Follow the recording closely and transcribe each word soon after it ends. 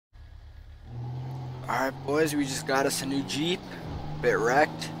Alright boys, we just got us a new Jeep. Bit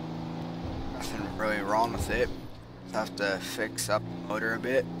wrecked. Nothing really wrong with it. Just have to fix up the motor a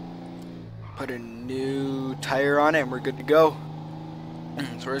bit. Put a new tire on it and we're good to go.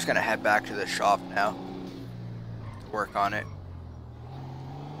 So we're just gonna head back to the shop now to work on it.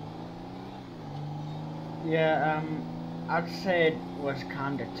 Yeah, I'd say it was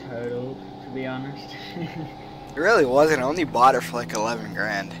kinda totaled, to be honest. It really wasn't. I only bought it for like 11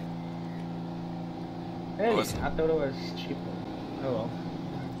 grand. Really? I thought it was cheaper. Oh well.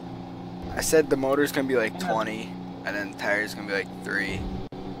 I said the motor's gonna be like 20 and then the tire's gonna be like 3.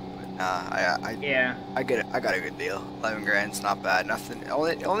 But nah, Yeah. I get it. I got a good deal. 11 grand's not bad. Nothing. It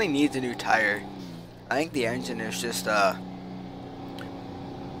only needs a new tire. I think the engine is just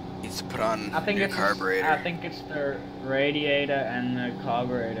needs to put on a new carburetor. I think it's the radiator and the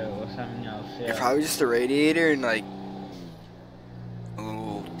carburetor or something else. Yeah. Probably just the radiator and like a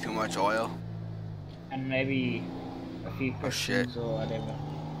little too much oil. And maybe a few pistons or whatever.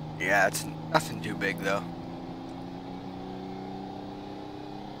 Yeah, it's nothing too big though.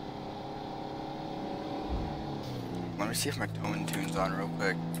 Let me see if my tone tune's on real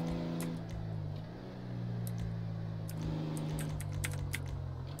quick.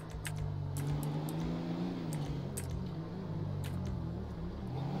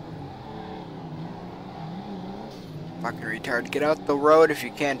 Fucking retard, get out the road if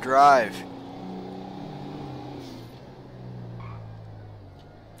you can't drive.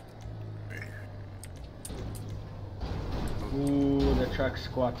 Ooh, the truck's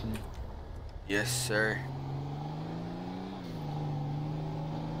squatting. Yes, sir.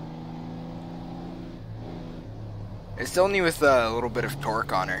 It's only with a little bit of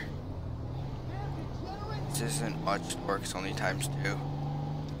torque on her. This isn't much torque, it's only times 2.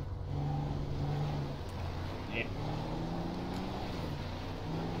 Yeah.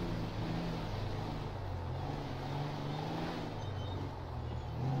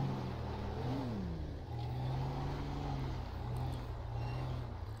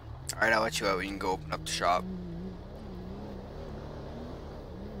 Alright, I'll let you out. We can go open up the shop.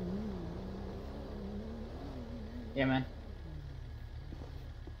 Yeah, man.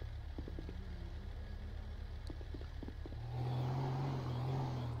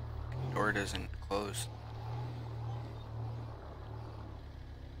 Door doesn't close.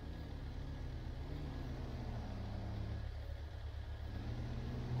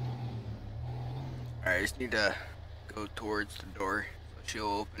 Alright, I just need to go towards the door. She'll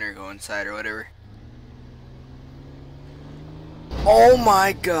open or go inside or whatever. Oh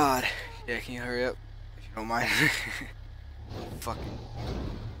my god! Yeah, can you hurry up? If you don't mind. Fucking.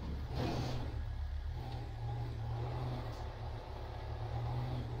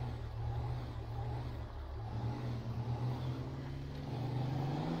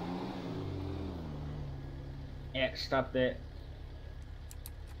 Yeah, stop it.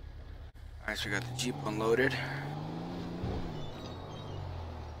 Alright, so we got the Jeep unloaded.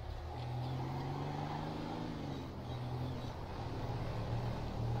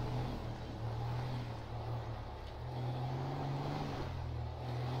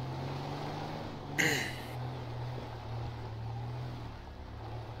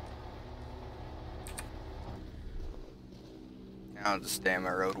 I'll just stay on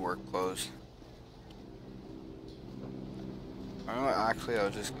my road work clothes. Oh, actually, I'll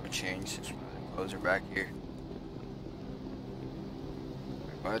just go change since my clothes are back here.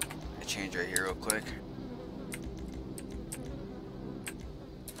 Wait, what? I change right here real quick.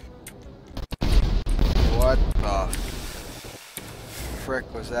 What the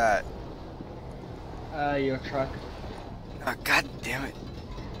frick was that? Your truck. Oh, god damn it.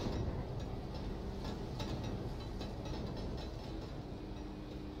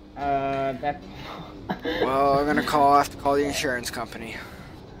 That. Well, I'm gonna have to call the insurance company.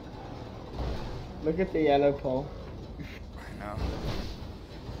 Look at the yellow pole. I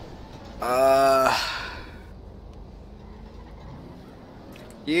know.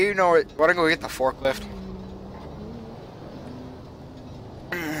 You know what? Wanna go get the forklift?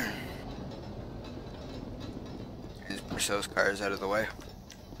 Just push those cars out of the way.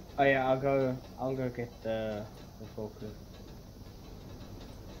 Oh yeah, I'll go get the forklift.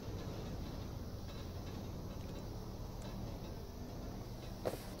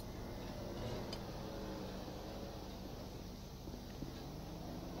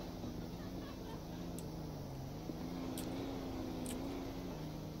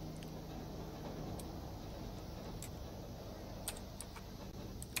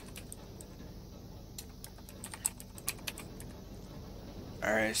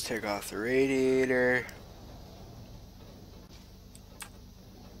 Alright, let's take off the radiator.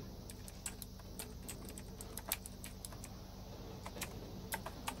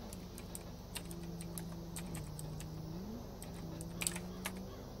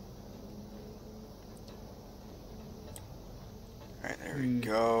 There we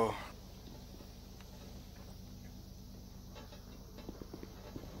go.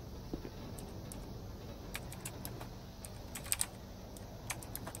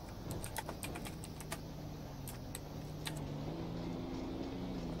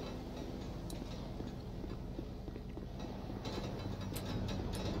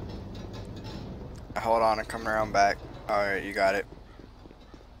 Hold on, I'm coming around back. Alright, you got it.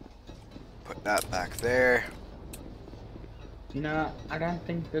 Put that back there. You know, I don't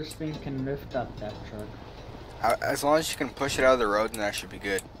think this thing can lift up that truck. As long as you can push it out of the road, then that should be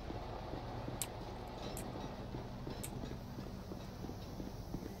good.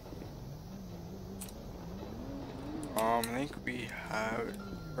 I think we have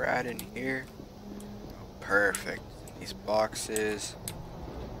Brad in here. Perfect. These boxes.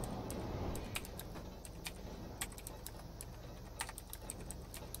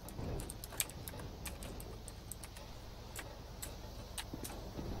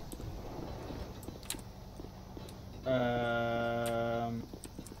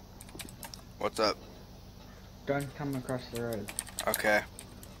 What's up? Don't come across the road. Okay.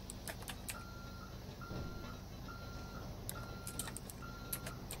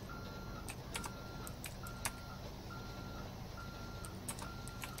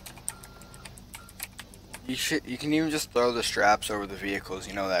 You can even just throw the straps over the vehicles,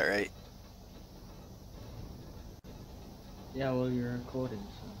 you know that, right? Yeah, well, you're recording,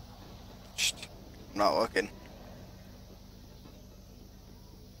 so. Shh, I'm not looking.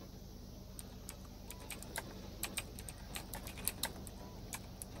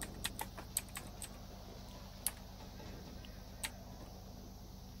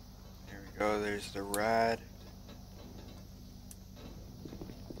 There we go, there's the rad.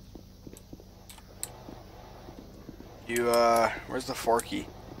 Where's the forky?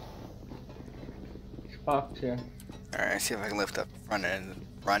 Sparked here. Alright, see if I can lift up the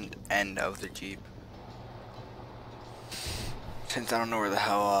front end of the Jeep. Since I don't know where the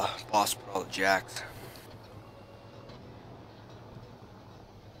hell boss put all the jacks.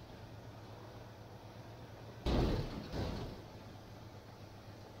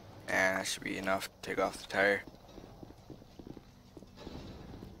 And that should be enough to take off the tire.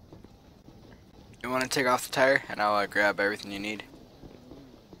 You want to take off the tire, and I'll grab everything you need.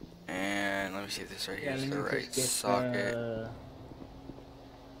 And let me see if this right here is the right socket.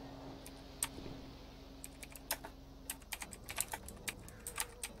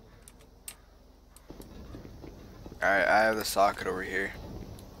 Alright, I have the socket over here.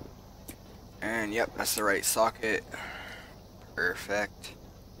 And yep, that's the right socket. Perfect.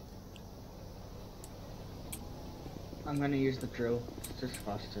 I'm gonna use the drill. It's just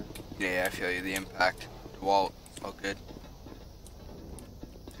faster. Yeah, I feel you. The impact. The wall. Oh, good.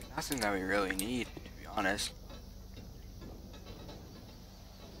 Nothing that we really need, to be honest.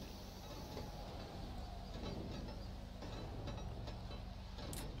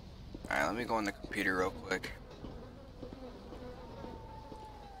 Alright, let me go on the computer real quick.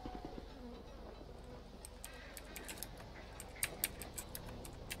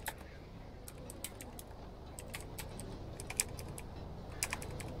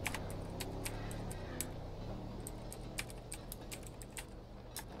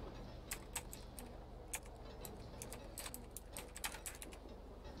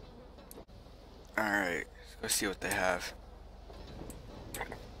 Alright, let's go see what they have.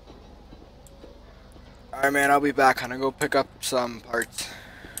 Alright man, I'll be back. I'm gonna go pick up some parts.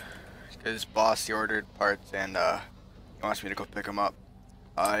 Cause boss, he ordered parts and he wants me to go pick them up.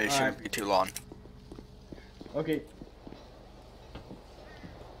 It shouldn't be too long. Okay.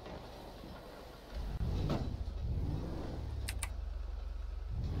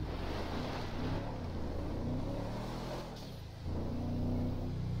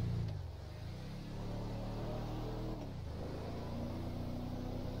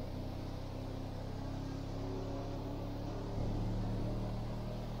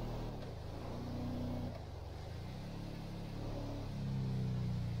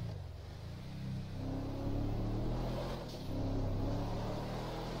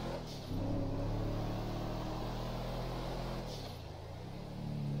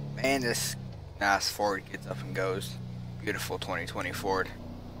 Man, this nice Ford gets up and goes. Beautiful 2020 Ford.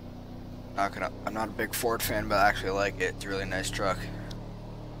 I'm not a big Ford fan, but I actually like it. It's a really nice truck.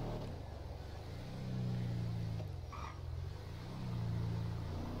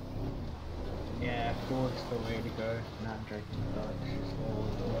 Yeah, Ford's the way to go. Not Dodge all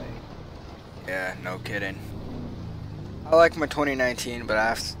the way. Yeah, no kidding. I like my 2019, but I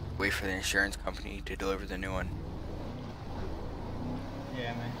have to wait for the insurance company to deliver the new one.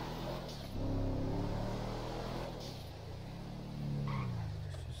 Yeah, man.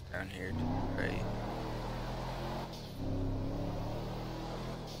 Down here to the right.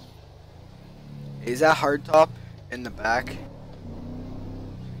 Is that hardtop in the back?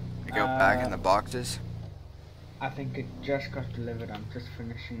 I go back in the boxes. I think it just got delivered. I'm just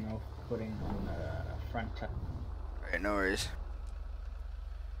finishing off putting on the front tire. Alright, no worries.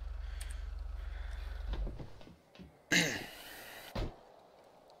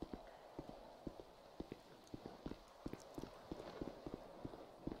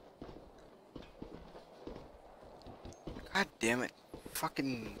 God damn it.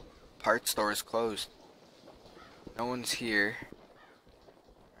 Fucking parts store is closed. No one's here.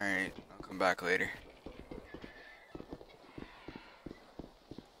 Alright, I'll come back later.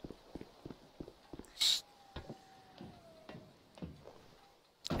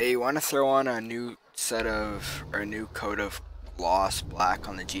 Hey, you want to throw on a new set of, or a new coat of gloss black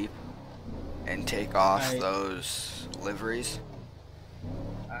on the Jeep? And take off those liveries?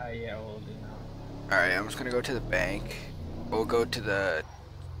 Yeah, we'll do now. Alright, I'm just gonna go to the bank. We'll go to the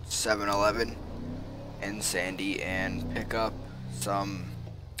 7-Eleven in Sandy and pick up some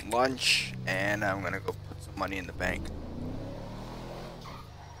lunch, and I'm gonna go put some money in the bank.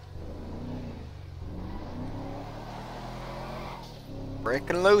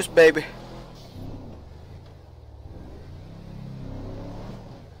 Breaking loose, baby.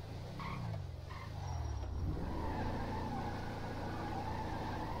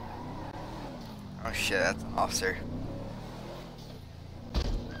 Oh shit, that's an officer.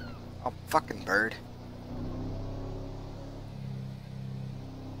 Oh, fucking bird.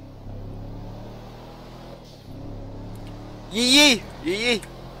 Yee yee! Yee yee!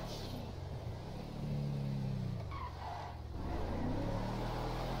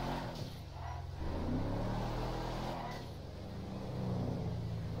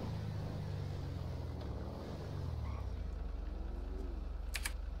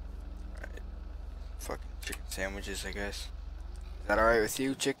 Alright. Fucking chicken sandwiches, I guess. Is that alright with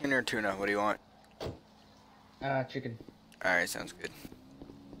you? Chicken or tuna? What do you want? Chicken. Alright, sounds good.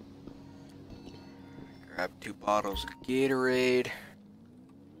 Grab 2 bottles of Gatorade.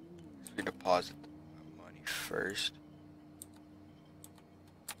 We deposit the money first.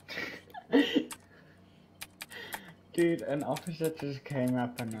 Dude, an officer just came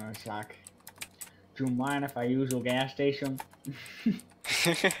up and was like, "Do you mind if I use your gas station?"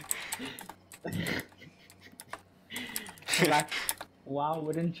 Like, why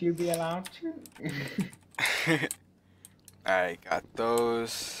wouldn't you be allowed to? Alright, got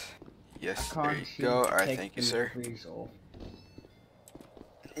those. Yes, there you go. Alright, thank you, sir.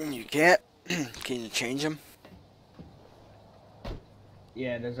 You can't? Can you change them?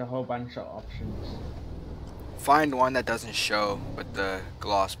 Yeah, there's a whole bunch of options. Find one that doesn't show with the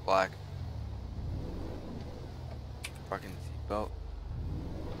gloss black. Fucking seatbelt.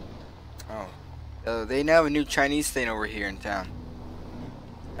 Oh. They now have a new Chinese thing over here in town.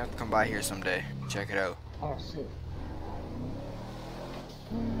 I have to come by here someday. Check it out. Oh, sick.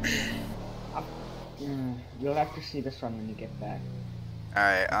 You'll have to see this one when you get back.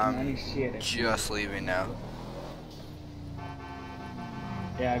 Alright, I'm see just leaving now.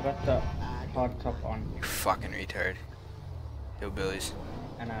 Yeah, I got the hard top on. You fucking retard. Hillbillies.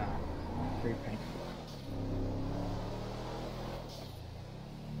 And free paint.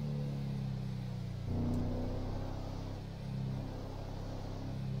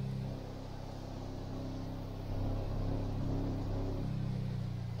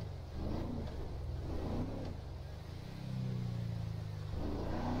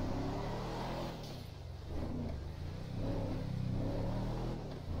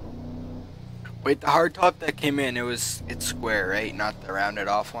 Wait, the hardtop that came in, it's square, right? Not the rounded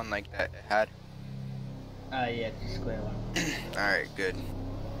off one like that it had? Yeah, it's a square one. Alright, good.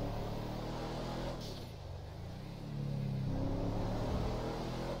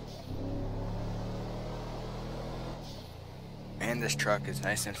 Man, this truck is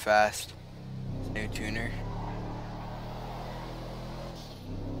nice and fast. New tuner.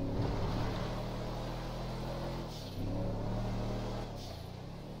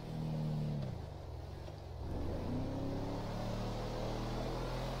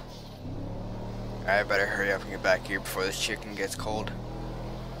 I better hurry up and get back here before this chicken gets cold.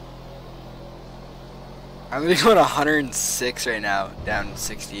 I'm gonna go to 106 right now, down to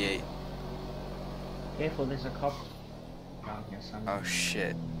 68. Careful, there's a cop down here somewhere. Oh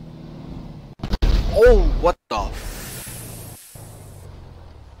shit. Oh, what the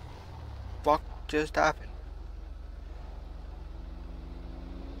fuck just happened?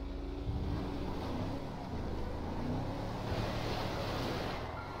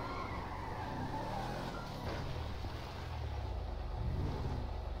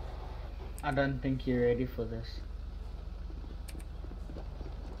 I don't think you're ready for this.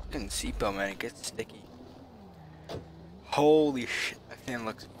 Fucking seatbelt, man, it gets sticky. Holy shit, that thing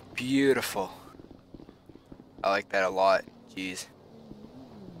looks beautiful. I like that a lot. Jeez.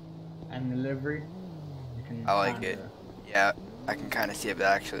 And the livery, you can I like it. kinda, Yeah, I can kind of see it, but it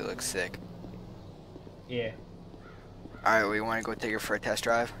actually looks sick. yeah. Alright, we want to go take her for a test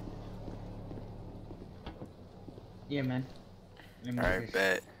drive? Yeah, man. Let me Alright, just-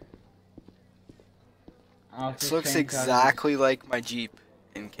 bet. I'll This just looks change out of exactly like my Jeep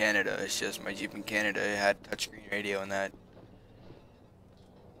in Canada. It's just my Jeep in Canada, it had touchscreen radio and that. this-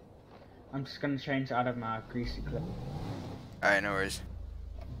 I'm just gonna change out of my greasy clip. Alright, no worries.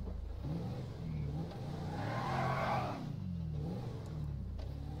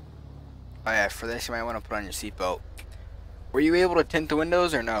 Oh yeah, for this you might want to put on your seatbelt. Were you able to tint the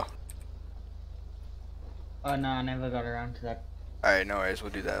windows or no? Oh no, I never got around to that. Alright, no worries,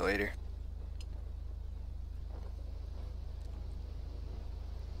 we'll do that later.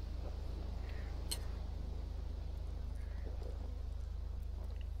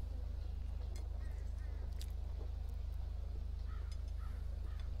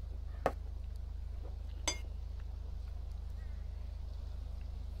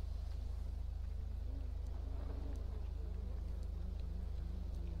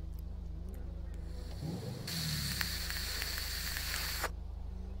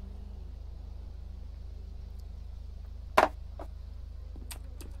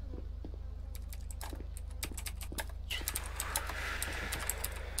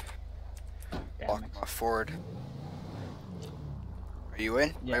 Damn Lock it. my Ford. Are you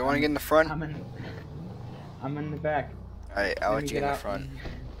in? Yeah, Or you want to get in the front? I'm in the back. Alright, I'll let me you get in the out. front.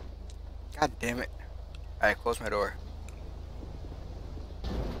 God damn it. Alright, close my door.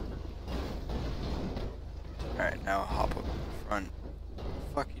 Alright, now hop up in the front. What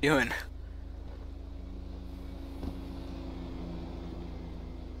the fuck you doing?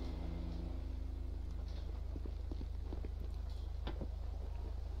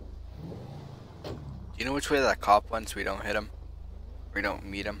 Do you know which way that cop went so we don't hit him? Or we don't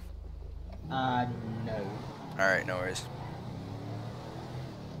meet him? No. Alright, no worries.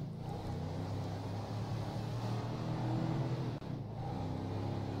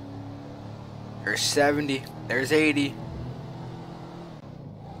 There's 70. There's 80.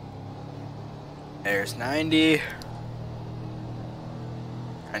 There's 90.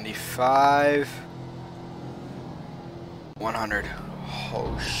 95. 100.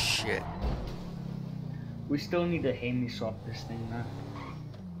 Oh shit. We still need to Hemi swap this thing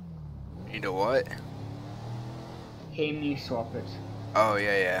though. Need a what? Hemi swap it. Oh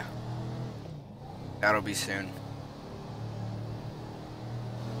yeah, yeah. That'll be soon.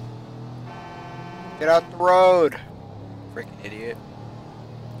 Get out the road! Freaking idiot.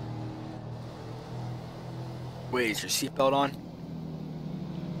 Wait, is your seatbelt on?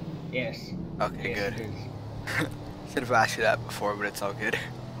 Yes. Okay, Yes, good. it is. Should have asked you that before, but it's all good.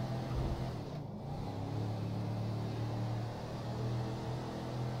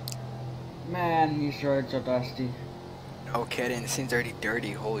 Man, these roads are dusty. No kidding, this thing's already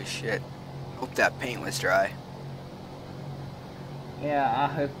dirty, holy shit. Hope that paint was dry. Yeah, I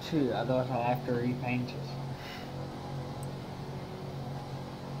hope too, otherwise I'll have to repaint it.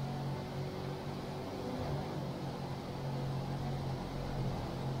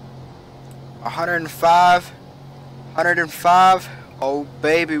 $105. 105. Oh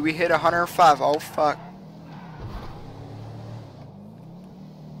baby, we hit 105. Oh fuck.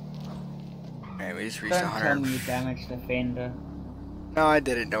 Alright, we just reached Don't tell 100. me you damaged the fender. No, I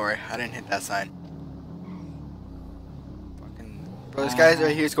didn't. Don't worry. I didn't hit that sign. Fucking. Bro, this guy's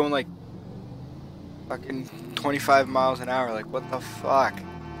right here is going like fucking 25 miles an hour. Like, what the fuck?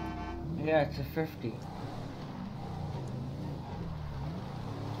 Yeah, it's a 50.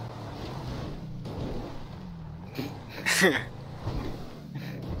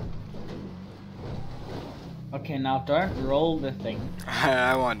 Okay, now don't roll the thing.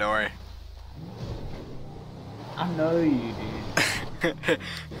 I won't. Don't worry. I know you, dude.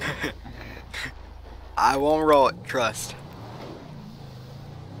 I won't roll it. Trust.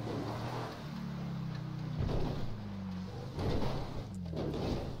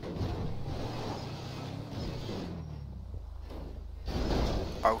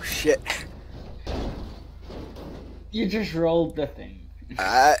 Oh shit. You just rolled the thing.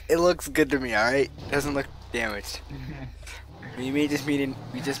 It looks good to me. All right. Doesn't look damaged. We may just need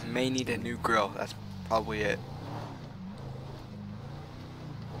we just may need a new grill. That's probably it.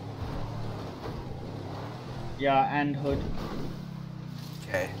 Yeah, and hood.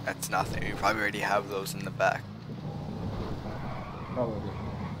 Okay, that's nothing. We probably already have those in the back. Probably.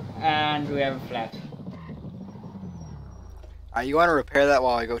 And we have a flat. You want to repair that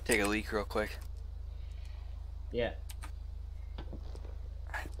while I go take a leak real quick? Yeah.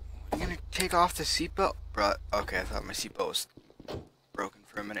 I'm gonna take off the seatbelt? Bro, okay, I thought my seatbelt was broken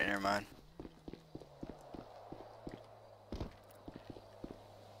for a minute. Never mind.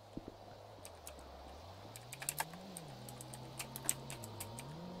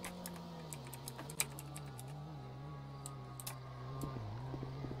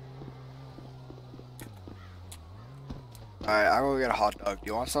 Alright, I'll go get a hot dog. Do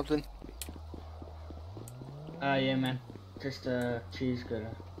you want something? Yeah, man. Just a cheese grater.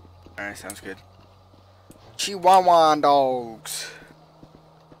 Alright, sounds good. Chihuahua dogs.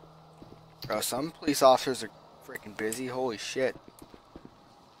 Bro, some police officers are freaking busy. Holy shit.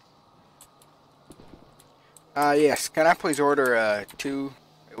 Yes. Can I please order two?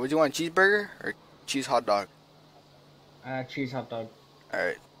 Would you want a cheeseburger or cheese hot dog? Cheese hot dog.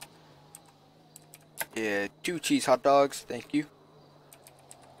 Alright. Yeah, 2 cheese hot dogs. Thank you.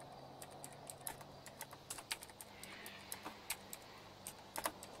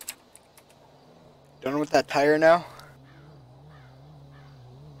 Done with that tire now?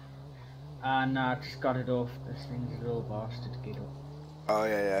 No, I just got it off. This thing's a little bastard to get off. Oh,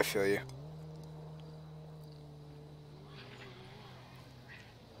 yeah, I feel you.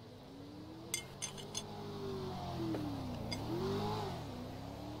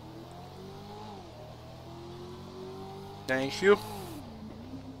 Thank you.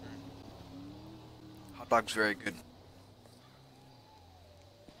 Hot dog's very good.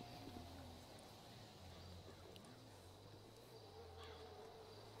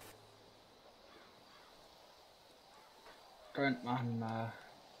 Don't mind my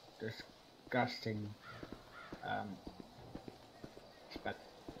disgusting spat.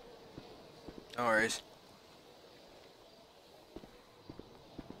 No worries.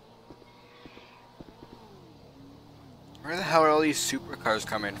 Where the hell are all these supercars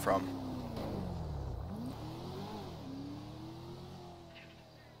coming from?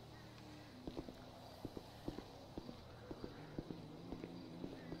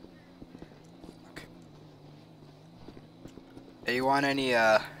 Okay. Hey, you want anything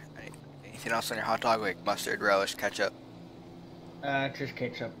else on your hot dog, like mustard, relish, ketchup? Just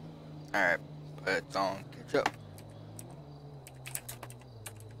ketchup. Alright, put it on ketchup.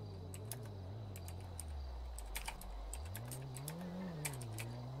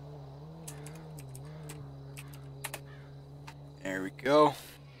 There we go.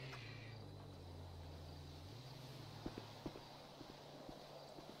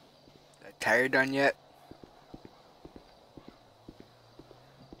 That tire done yet?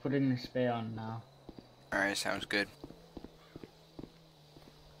 Put in the spare on now. Alright, sounds good.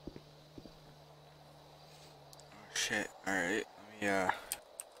 Oh shit, alright, let me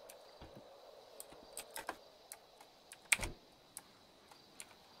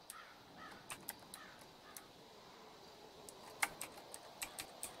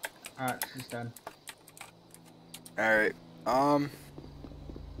Alright, she's done. Alright,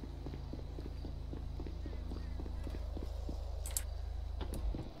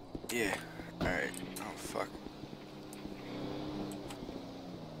 yeah, alright, oh fuck.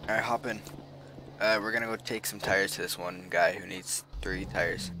 Alright, hop in. We're gonna go take some tires to this one guy who needs 3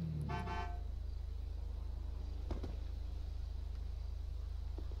 tires.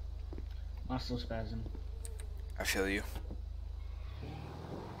 Muscle spasm. I feel you.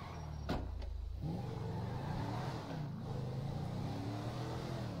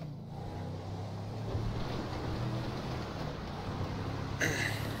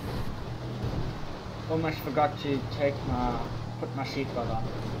 Almost forgot to put my seatbelt on.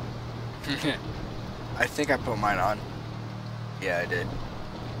 I think I put mine on. Yeah, I did.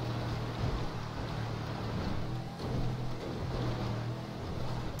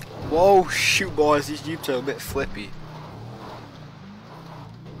 Whoa, shoot boys, these Jeeps are a bit flippy.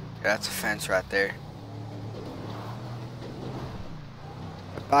 Yeah, that's a fence right there.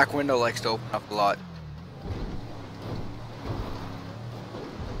 The back window likes to open up a lot.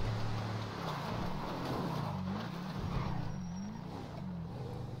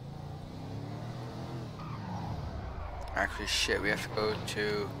 Actually, shit, we have to go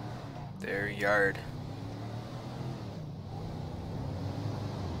to their yard.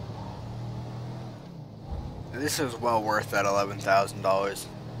 This is well worth that $11,000.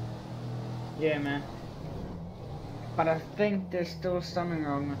 Yeah, man. But I think there's still something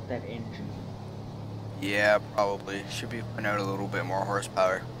wrong with that engine. Yeah, probably. Should be putting out a little bit more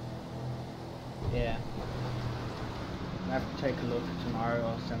horsepower. Yeah. I have to take a look tomorrow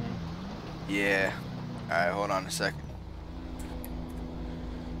or something. Yeah. Alright, hold on a second.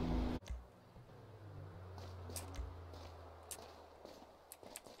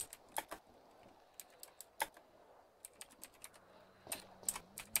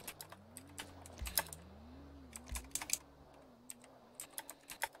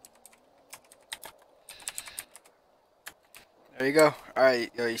 There you go.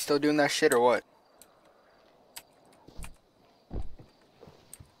 Alright, yo, you still doing that shit or what?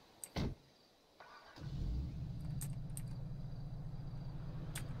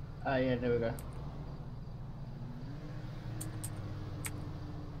 Yeah, there we go.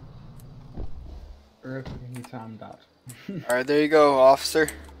 He timed out. Alright, there you go, officer.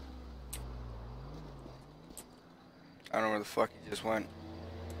 I don't know where the fuck he just went.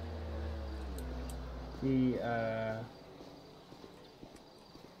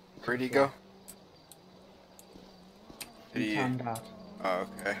 Where'd he go? He timed out. Oh,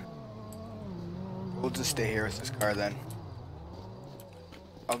 okay. We'll just stay here with this car then.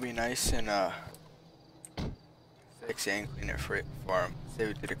 I'll be nice and fix it and clean it for him. Say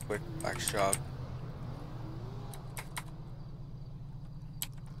we did a quick flex job.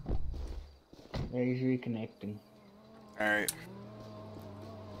 Yeah, he's reconnecting. Alright.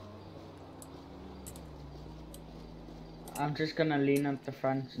 I'm just gonna lean up the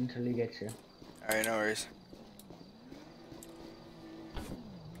front until he gets here. Alright, no worries.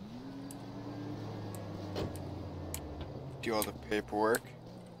 Do all the paperwork.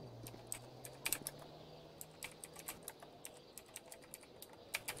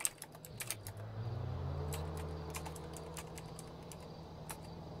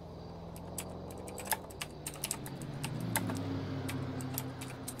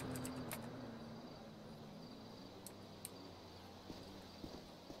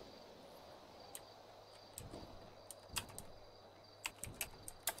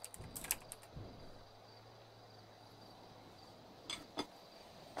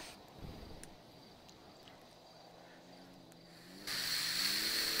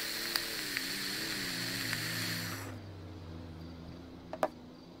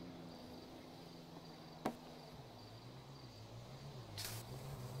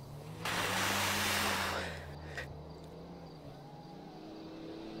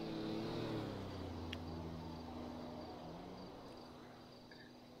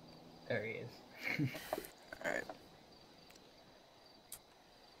 There he is. Alright.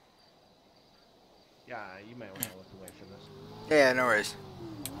 Yeah, you might want to look away from this. Yeah, no worries.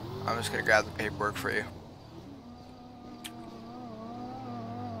 I'm just gonna grab the paperwork for you.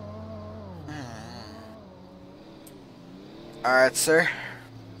 Alright, sir.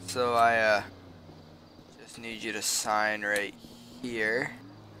 So I just need you to sign right here.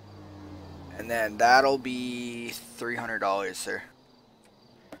 And then that'll be $300, sir.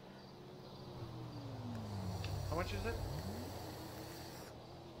 How much is it?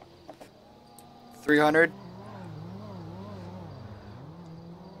 300.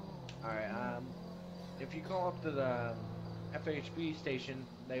 Alright, if you call up to the FHB station,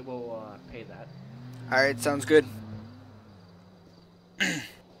 they will pay that. Alright, sounds good.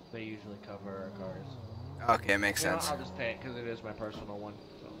 They usually cover our cars. Okay, makes sense. I'll just pay it because it is my personal one.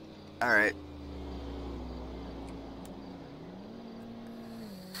 So. Alright.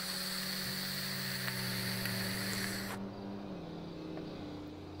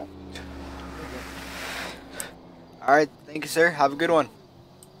 Alright, thank you, sir. Have a good one.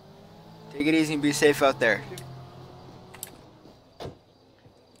 Take it easy and be safe out there.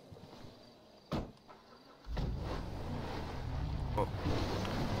 Oh.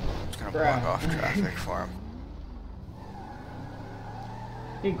 Just gonna block off traffic for him.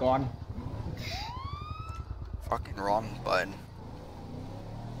 He gone. Fucking wrong button.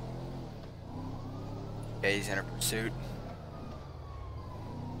 Yeah, he's in a pursuit.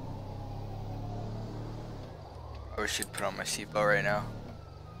 I should put on my seatbelt right now.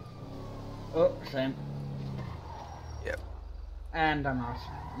 Oh, same. Yep. And I'm out.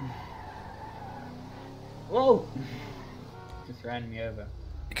 Whoa! Just ran me over.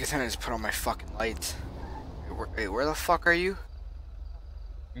 Because I just put on my fucking lights. Wait, where the fuck are you?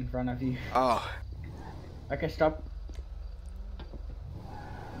 In front of you. Oh. Okay, stop.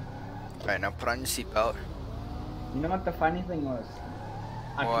 Alright, now put on your seatbelt. You know what the funny thing was?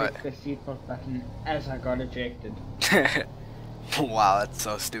 I What? clicked the seatbelt button as I got ejected. Wow, that's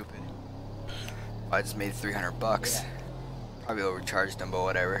so stupid. I just made 300 bucks. Yeah. Probably overcharged them, but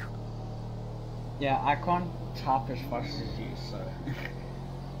whatever. Yeah, I can't type as fast as you, so.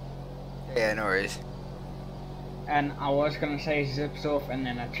 Yeah, no worries. And I was gonna say zips off, and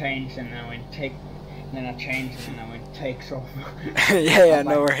then I changed, and then I went take, and then I changed, and then I went takes off. Yeah, I'm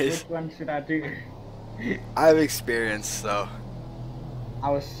no like, worries. Which one should I do? I have experience, so. I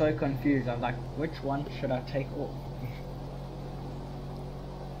was so confused. I was like, which one should I take off?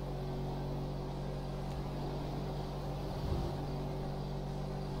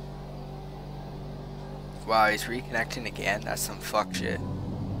 Wow, he's reconnecting again? That's some fuck shit.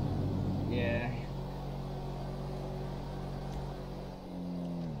 Yeah.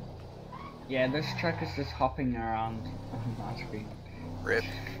 Yeah, this truck is just hopping around on my screen. Rip.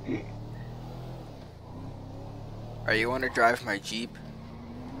 Are you want to drive my Jeep?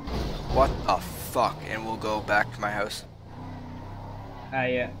 What the fuck? And we'll go back to my house.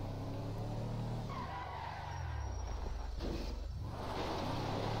 Yeah.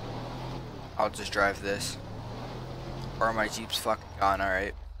 I'll just drive this. Or my Jeep's fucking gone,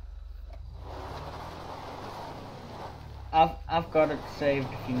 alright. I've got it saved,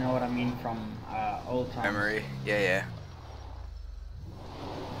 if you know what I mean, from old times. Memory? Yeah.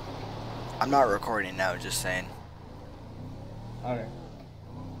 I'm not recording now, just saying. Okay.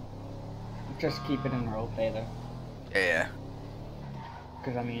 Just keep it in roleplay though. Yeah.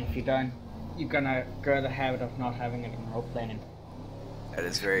 Because I mean, if you don't, you're gonna grow the habit of not having it in roleplay. That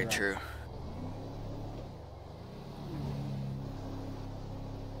is very true.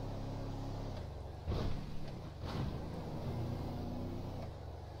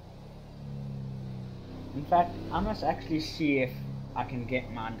 In fact, I must actually see if I can get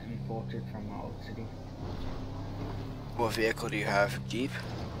mine imported from my old city. What vehicle do you have? Jeep?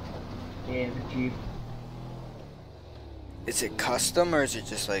 Yeah, the Jeep. Is it custom or is it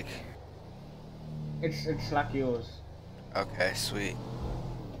just like... It's like yours. Okay, sweet.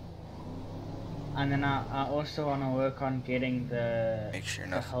 And then I also want to work on getting the Make sure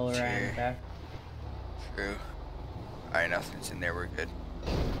the whole nothing's ram here. back. True. Alright, nothing's in there, we're good.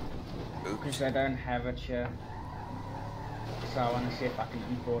 Oops. Because I don't have it here. So I want to see if I can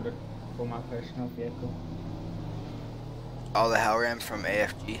import it for my personal vehicle. All the Hellrams from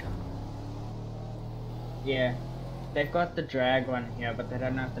AFG? Yeah. They've got the drag one here, but they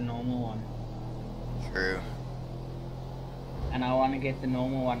don't have the normal one. True. And I want to get the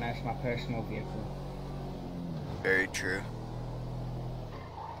normal one as my personal vehicle. Very true.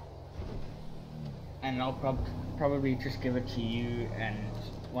 And I'll probably just give it to you and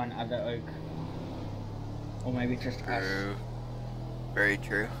one other oak. Or maybe just us. True. Very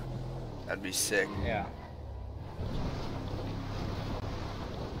true. That'd be sick. Yeah.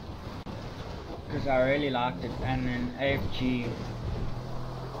 Because I really liked it. And then AFG,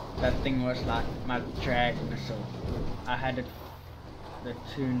 that thing was like my drag missile. I had it, the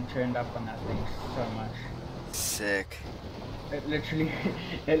tune turned up on that thing so much. Sick. It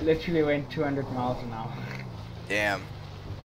literally went 200 miles an hour. Damn.